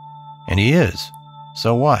answers. And he is.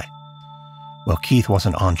 So what? Well, Keith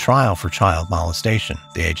wasn't on trial for child molestation,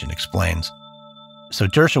 the agent explains. So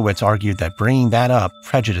Dershowitz argued that bringing that up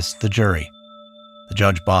prejudiced the jury. The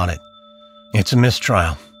judge bought it. It's a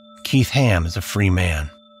mistrial. Keith Ham is a free man.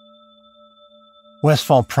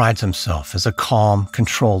 Westfall prides himself as a calm,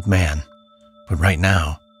 controlled man. But right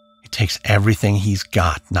now, it takes everything he's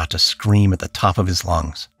got not to scream at the top of his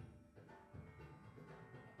lungs.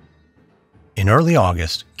 In early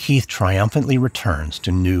August, Keith triumphantly returns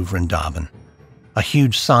to New Vrindaban. A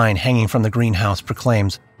huge sign hanging from the greenhouse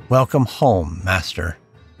proclaims, "Welcome home, Master."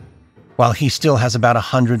 While he still has about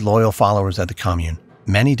 100 loyal followers at the commune,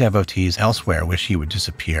 many devotees elsewhere wish he would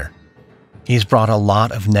disappear. He's brought a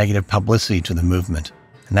lot of negative publicity to the movement,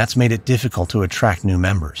 and that's made it difficult to attract new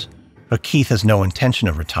members. But Keith has no intention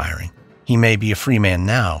of retiring. He may be a free man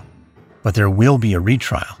now, but there will be a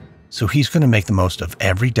retrial, so he's going to make the most of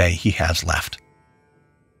every day he has left.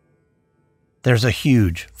 There's a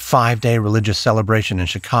huge 5-day religious celebration in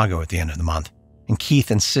Chicago at the end of the month, and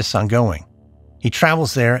Keith insists on going. He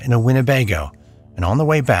travels there in a Winnebago, and on the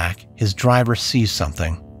way back, his driver sees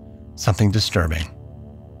something disturbing.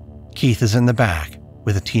 Keith is in the back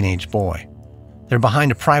with a teenage boy. They're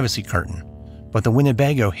behind a privacy curtain, but the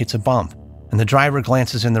Winnebago hits a bump, and the driver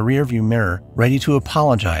glances in the rearview mirror, ready to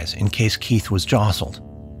apologize in case Keith was jostled.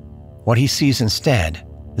 What he sees instead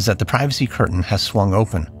is that the privacy curtain has swung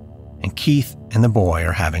open, and Keith and the boy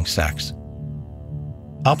are having sex.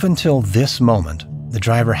 Up until this moment, the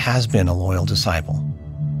driver has been a loyal disciple.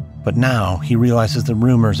 But now he realizes the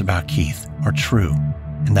rumors about Keith are true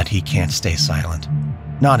and that he can't stay silent,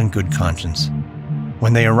 not in good conscience.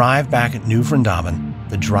 When they arrive back at New Vrindaban,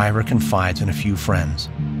 the driver confides in a few friends.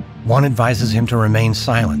 One advises him to remain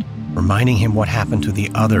silent, reminding him what happened to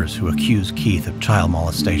the others who accused Keith of child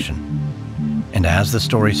molestation. And as the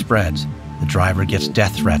story spreads, the driver gets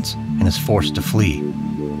death threats and is forced to flee.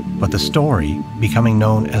 But the story, becoming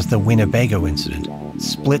known as the Winnebago incident,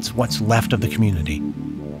 splits what's left of the community.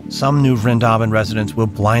 Some New Vrindaban residents will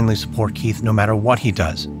blindly support Keith no matter what he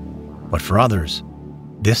does. But for others,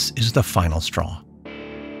 this is the final straw.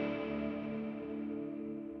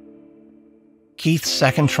 Keith's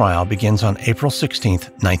second trial begins on April 16,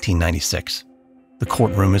 1996. The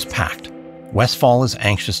courtroom is packed. Westfall is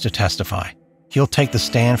anxious to testify. He'll take the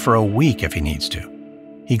stand for a week if he needs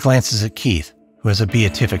to. He glances at Keith, who has a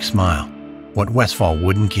beatific smile, what Westfall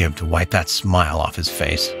wouldn't give to wipe that smile off his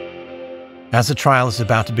face. As the trial is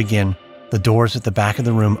about to begin, the doors at the back of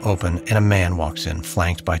the room open and a man walks in,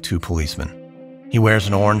 flanked by two policemen. He wears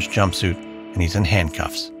an orange jumpsuit and he's in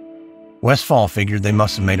handcuffs. Westfall figured they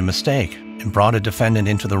must have made a mistake and brought a defendant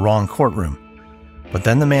into the wrong courtroom. But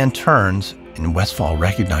then the man turns and Westfall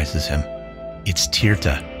recognizes him. It's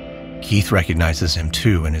Tirtha. Keith recognizes him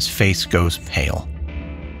too and his face goes pale.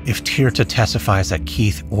 If Tirtha testifies that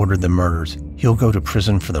Keith ordered the murders, he'll go to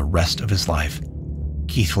prison for the rest of his life.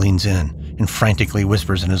 Keith leans in and frantically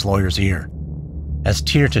whispers in his lawyer's ear. As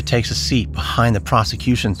Tirtha takes a seat behind the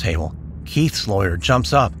prosecution table, Keith's lawyer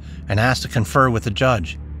jumps up and asks to confer with the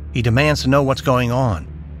judge. He demands to know what's going on.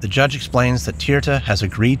 The judge explains that Tirtha has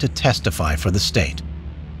agreed to testify for the state.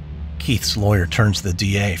 Keith's lawyer turns to the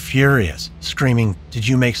DA, furious, screaming, "Did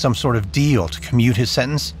you make some sort of deal to commute his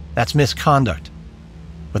sentence? That's misconduct."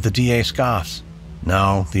 But the DA scoffs.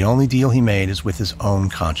 No, the only deal he made is with his own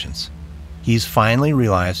conscience. He's finally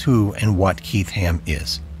realized who and what Keith Ham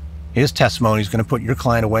is. His testimony is going to put your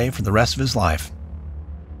client away for the rest of his life.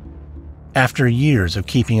 After years of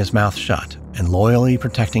keeping his mouth shut and loyally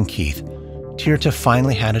protecting Keith, Tirtha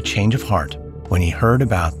finally had a change of heart when he heard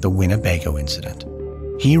about the Winnebago incident.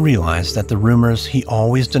 He realized that the rumors he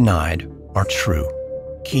always denied are true.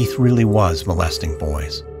 Keith really was molesting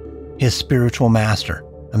boys. His spiritual master,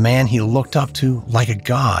 a man he looked up to like a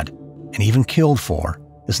god and even killed for,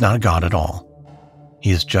 is not a god at all.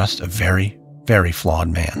 He is just a very, very flawed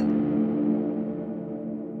man.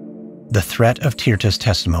 The threat of Tirtha's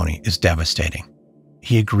testimony is devastating.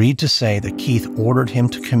 He agreed to say that Keith ordered him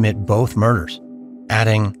to commit both murders,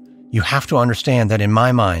 adding, "You have to understand that in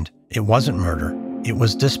my mind, it wasn't murder. It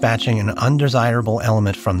was dispatching an undesirable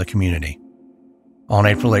element from the community." On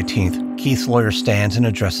April 18th, Keith's lawyer stands and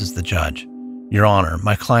addresses the judge. "Your Honor,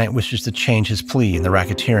 my client wishes to change his plea in the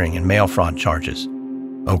racketeering and mail fraud charges."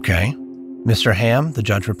 "Okay. Mr. Ham," the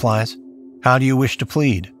judge replies, "how do you wish to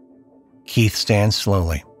plead?" Keith stands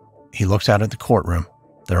slowly. He looks out at the courtroom.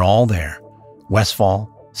 They're all there. Westfall,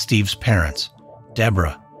 Steve's parents,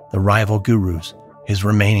 Deborah, the rival gurus, his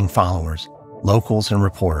remaining followers, locals and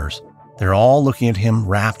reporters. They're all looking at him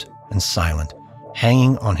rapt and silent,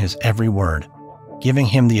 hanging on his every word, giving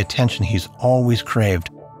him the attention he's always craved.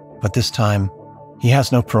 But this time, he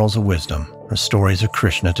has no pearls of wisdom or stories of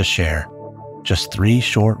Krishna to share. Just 3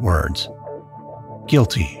 short words.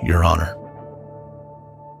 "Guilty, Your Honor."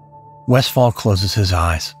 Westfall closes his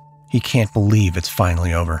eyes. He can't believe it's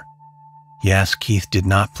finally over. Yes, Keith did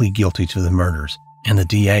not plead guilty to the murders, and the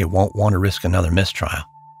DA won't want to risk another mistrial.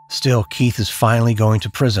 Still, Keith is finally going to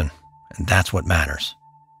prison, and that's what matters.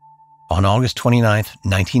 On August 29,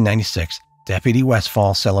 1996, Deputy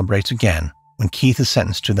Westfall celebrates again when Keith is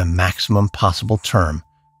sentenced to the maximum possible term,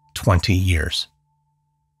 20 years.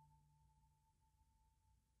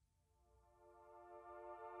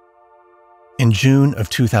 In June of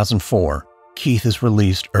 2004, Keith is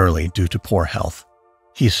released early due to poor health.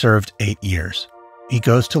 He served 8 years. He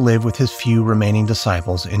goes to live with his few remaining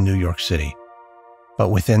disciples in New York City. But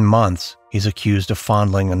within months, he's accused of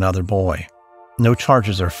fondling another boy. No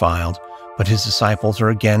charges are filed, but his disciples are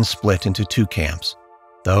again split into 2 camps: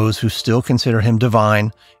 those who still consider him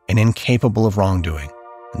divine and incapable of wrongdoing,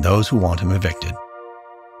 and those who want him evicted.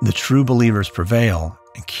 The true believers prevail,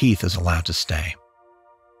 and Keith is allowed to stay.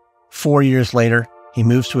 4 years later, he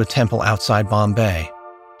moves to a temple outside Bombay.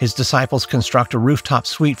 His disciples construct a rooftop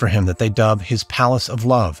suite for him that they dub his Palace of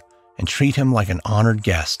Love and treat him like an honored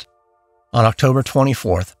guest. On October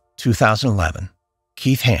 24, 2011.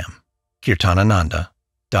 Keith Ham, Kirtanananda,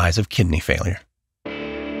 dies of kidney failure.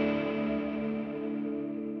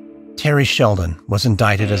 Terry Sheldon was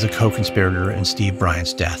indicted as a co-conspirator in Steve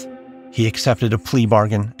Bryant's death. He accepted a plea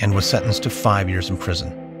bargain and was sentenced to 5 years in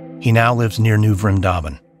prison. He now lives near New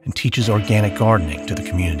Vrindaban and teaches organic gardening to the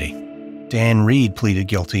community. Dan Reed pleaded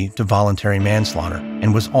guilty to voluntary manslaughter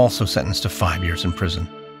and was also sentenced to 5 years in prison.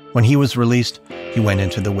 When he was released, he went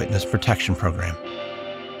into the Witness Protection Program.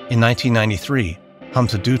 In 1993,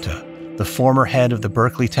 Hamsadutta, the former head of the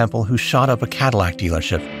Berkeley Temple who shot up a Cadillac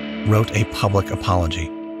dealership, wrote a public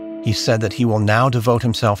apology. He said that he will now devote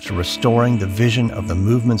himself to restoring the vision of the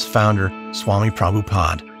movement's founder, Swami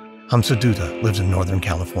Prabhupada. Hamsadutta lives in Northern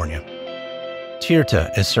California.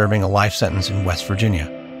 Tirtha is serving a life sentence in West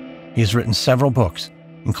Virginia. He has written several books,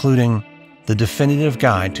 including The Definitive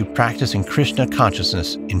Guide to Practicing Krishna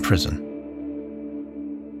Consciousness in Prison.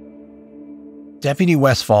 Deputy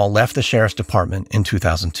Westfall left the Sheriff's Department in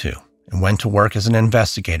 2002 and went to work as an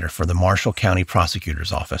investigator for the Marshall County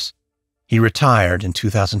Prosecutor's Office. He retired in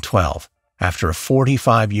 2012 after a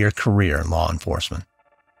 45-year career in law enforcement.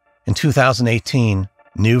 In 2018,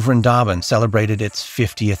 New Vrindaban celebrated its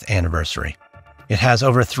 50th anniversary. It has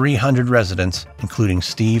over 300 residents, including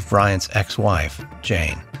Steve Bryant's ex-wife,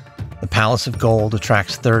 Jane. The Palace of Gold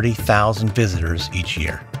attracts 30,000 visitors each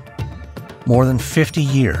year. More than 50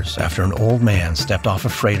 years after an old man stepped off a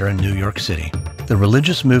freighter in New York City, the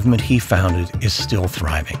religious movement he founded is still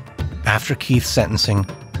thriving. After Keith's sentencing,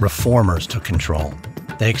 reformers took control.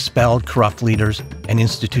 They expelled corrupt leaders and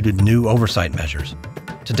instituted new oversight measures.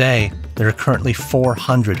 Today, there are currently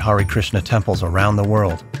 400 Hare Krishna temples around the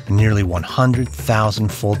world and nearly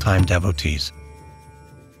 100,000 full-time devotees.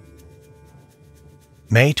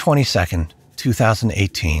 May 22,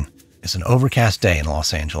 2018 is an overcast day in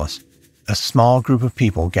Los Angeles. A small group of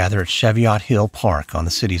people gather at Cheviot Hill Park on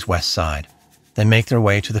the city's west side. They make their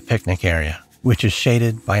way to the picnic area, which is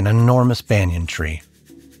shaded by an enormous banyan tree.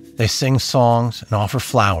 They sing songs and offer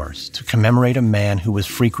flowers to commemorate a man who was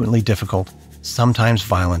frequently difficult, sometimes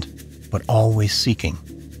violent, but always seeking.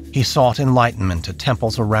 He sought enlightenment at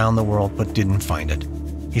temples around the world but didn't find it.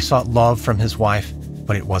 He sought love from his wife,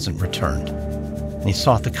 but it wasn't returned. And he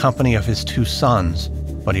sought the company of his 2 sons,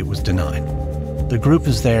 but it was denied. The group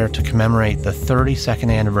is there to commemorate the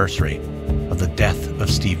 32nd anniversary of the death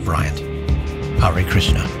of Steve Bryant. Hare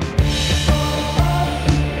Krishna.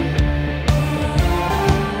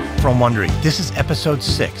 From Wondery, this is episode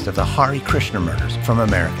 6 of the Hare Krishna Murders from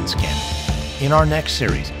American Skin. In our next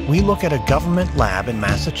series, we look at a government lab in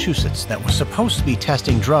Massachusetts that was supposed to be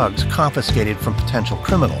testing drugs confiscated from potential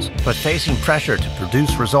criminals, but facing pressure to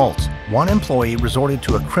produce results, one employee resorted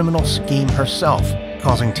to a criminal scheme herself,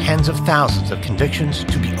 causing tens of thousands of convictions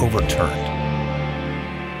to be overturned.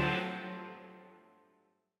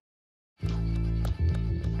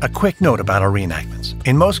 A quick note about our reenactments.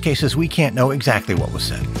 In most cases, we can't know exactly what was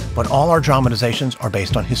said, but all our dramatizations are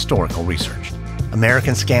based on historical research.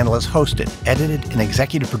 American Scandal is hosted, edited, and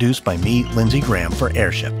executive produced by me, Lindsay Graham, for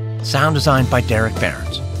Airship. Sound designed by Derek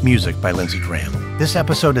Barons. Music by Lindsay Graham. This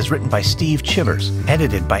episode is written by Steve Chivers,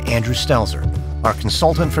 edited by Andrew Stelzer. Our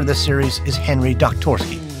consultant for this series is Henry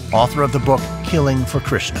Doktorsky, author of the book Killing for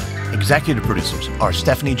Krishna. Executive producers are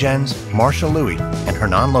Stephanie Jens, Marsha Louie, and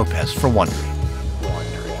Hernan Lopez for Wondery.